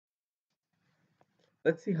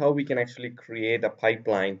Let's see how we can actually create a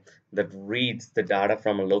pipeline that reads the data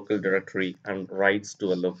from a local directory and writes to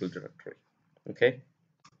a local directory. Okay,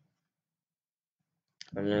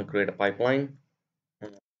 I'm going to create a pipeline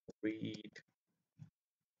and read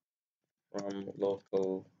from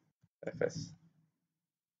local FS.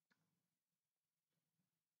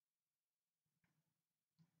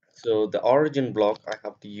 So the origin block I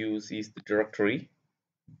have to use is the directory,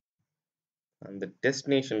 and the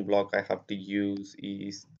destination block I have to use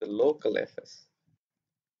is the local FS.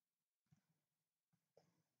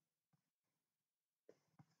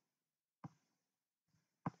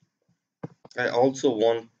 I also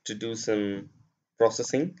want to do some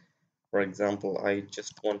processing. For example, I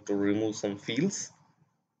just want to remove some fields.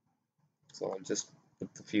 So I'll just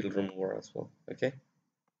put the field remover as well. Okay.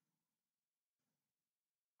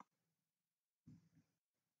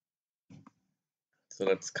 So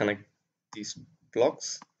let's connect these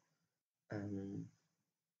blocks and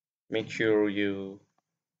make sure you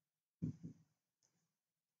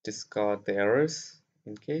discard the errors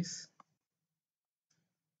in case.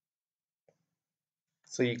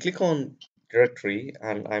 So you click on directory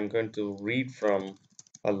and I'm going to read from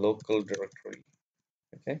a local directory.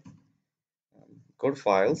 Okay. Go to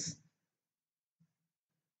files.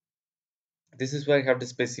 This is where you have to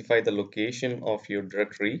specify the location of your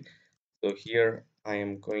directory. So here I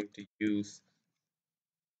am going to use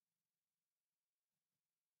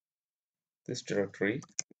this directory.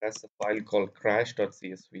 That's a file called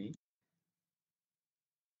crash.csv,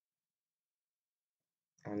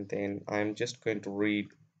 and then I'm just going to read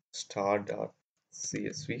star.csv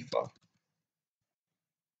file.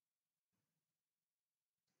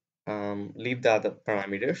 Leave the other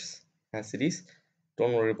parameters as it is.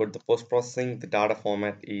 Don't worry about the post processing. The data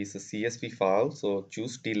format is a CSV file, so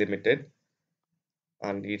choose delimited,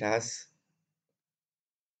 and it has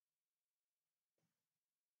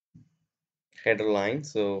header line,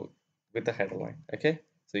 so with the header line. Okay,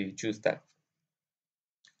 so you choose that,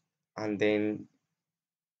 and then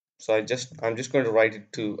I'm just going to write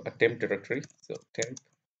it to a temp directory. So temp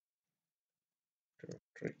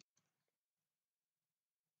directory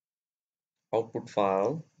output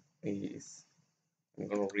file is, I'm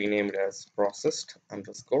going to rename it as processed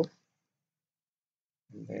underscore,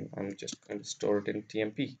 and then I'm just going to store it in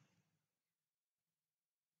TMP.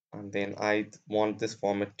 And then I want this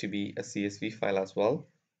format to be a CSV file as well.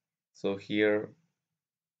 So here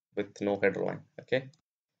with no header line. Okay.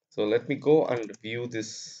 So let me go and view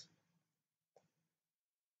this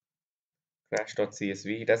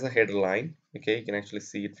crash.csv. It has a header line. Okay. You can actually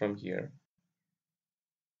see it from here.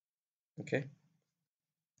 Okay.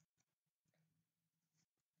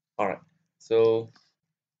 All right. So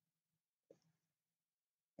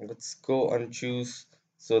let's go and choose.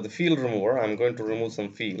 So the field remover, I'm going to remove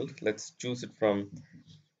some field. Let's choose it from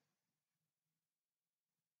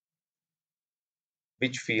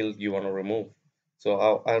which field you want to remove. So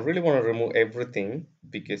I really want to remove everything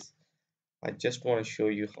because I just want to show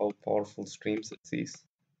you how powerful Streamsets is,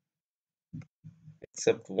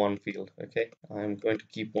 except one field. Okay, I'm going to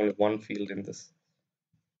keep only one field in this.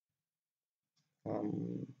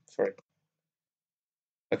 Sorry.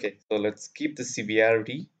 Okay, so let's keep the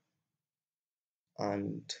severity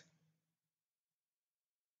and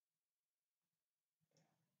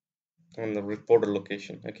on the reporter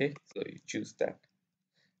location. Okay, so you choose that.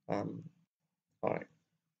 All right.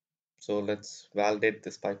 So let's validate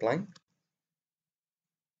this pipeline.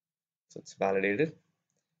 So it's validated.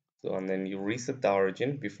 So and then you reset the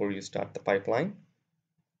origin before you start the pipeline,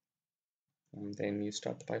 and then you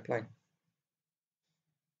start the pipeline.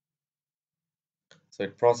 So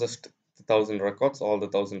it processed the 1,000 records, all the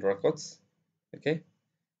 1,000 records. Okay,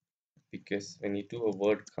 because when you do a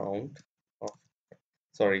word count of,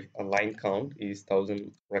 sorry, a line count is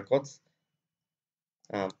 1,000 records.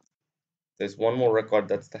 There's one more record,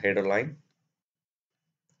 that's the header line.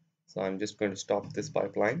 So I'm just going to stop this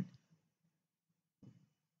pipeline.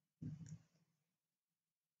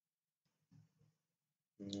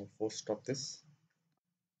 Force stop this,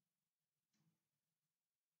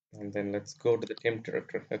 and then let's go to the temp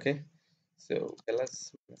directory. Okay, so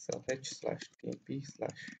ls /tmp/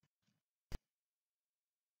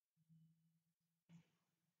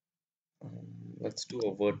 let's do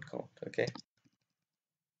a word count. Okay,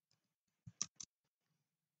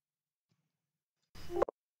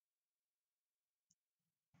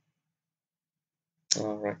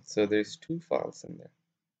 all right, so there's two files in there.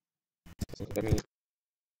 So let me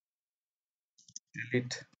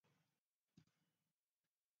delete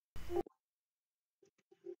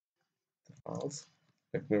the files.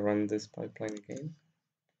 Let me run this pipeline again.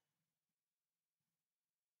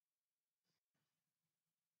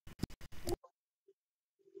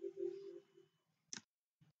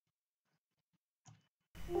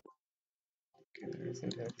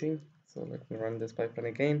 isn't anything. So let me run this pipeline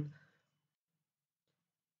again.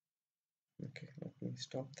 Okay, let me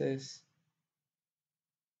stop this.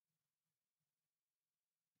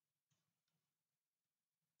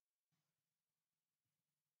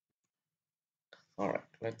 All right,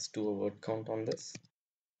 let's do a word count on this.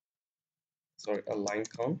 Sorry, a line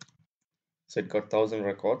count. So it got 1000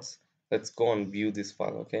 records. Let's go and view this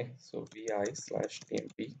file. Okay, so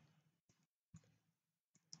vi/tmp.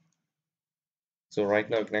 So right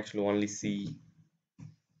now you can actually only see.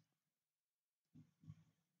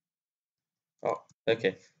 Oh,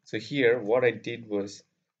 okay. So here what I did was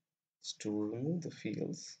to remove the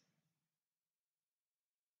fields.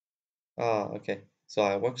 Okay. So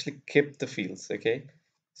I've actually kept the fields. Okay.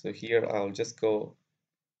 So here I'll just go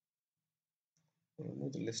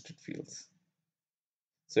remove the listed fields.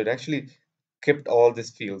 So it actually kept all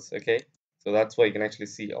these fields. Okay. So that's why you can actually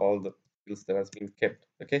see all the fields that has been kept.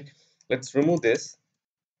 Okay. Let's remove this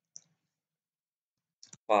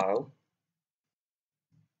file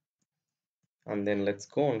and then let's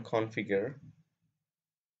go and configure.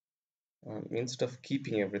 Instead of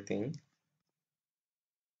keeping everything,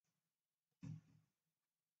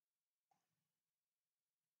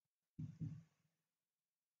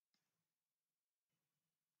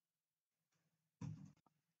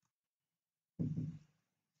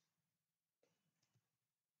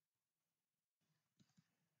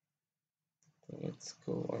 let's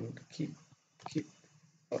go and keep.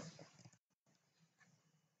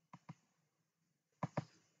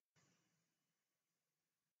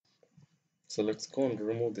 So let's go and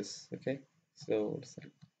remove this. Okay. So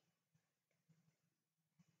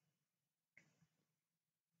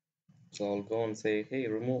I'll go and say, hey,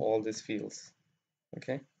 remove all these fields.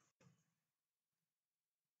 Okay.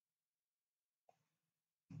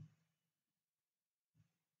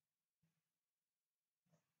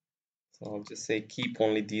 So I'll just say keep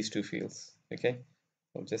only these two fields. Okay.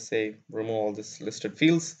 I'll just say remove all these listed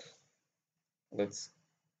fields. Let's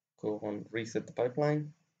go and reset the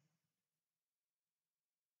pipeline.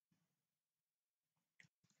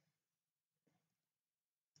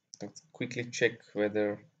 Let's quickly check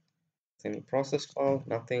whether there's any processed file.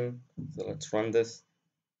 Nothing. So let's run this.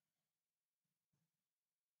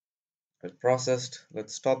 It's processed.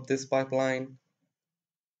 Let's stop this pipeline.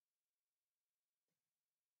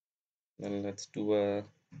 And let's do a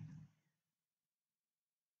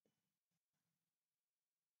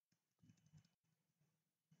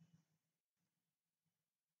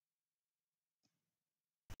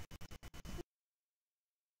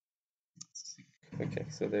okay,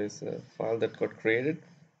 so there's a file that got created.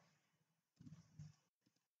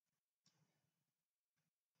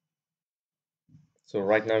 So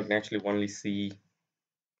right now you can actually only see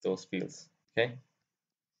those fields. Okay.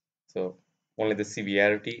 So only the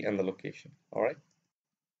severity and the location. All right.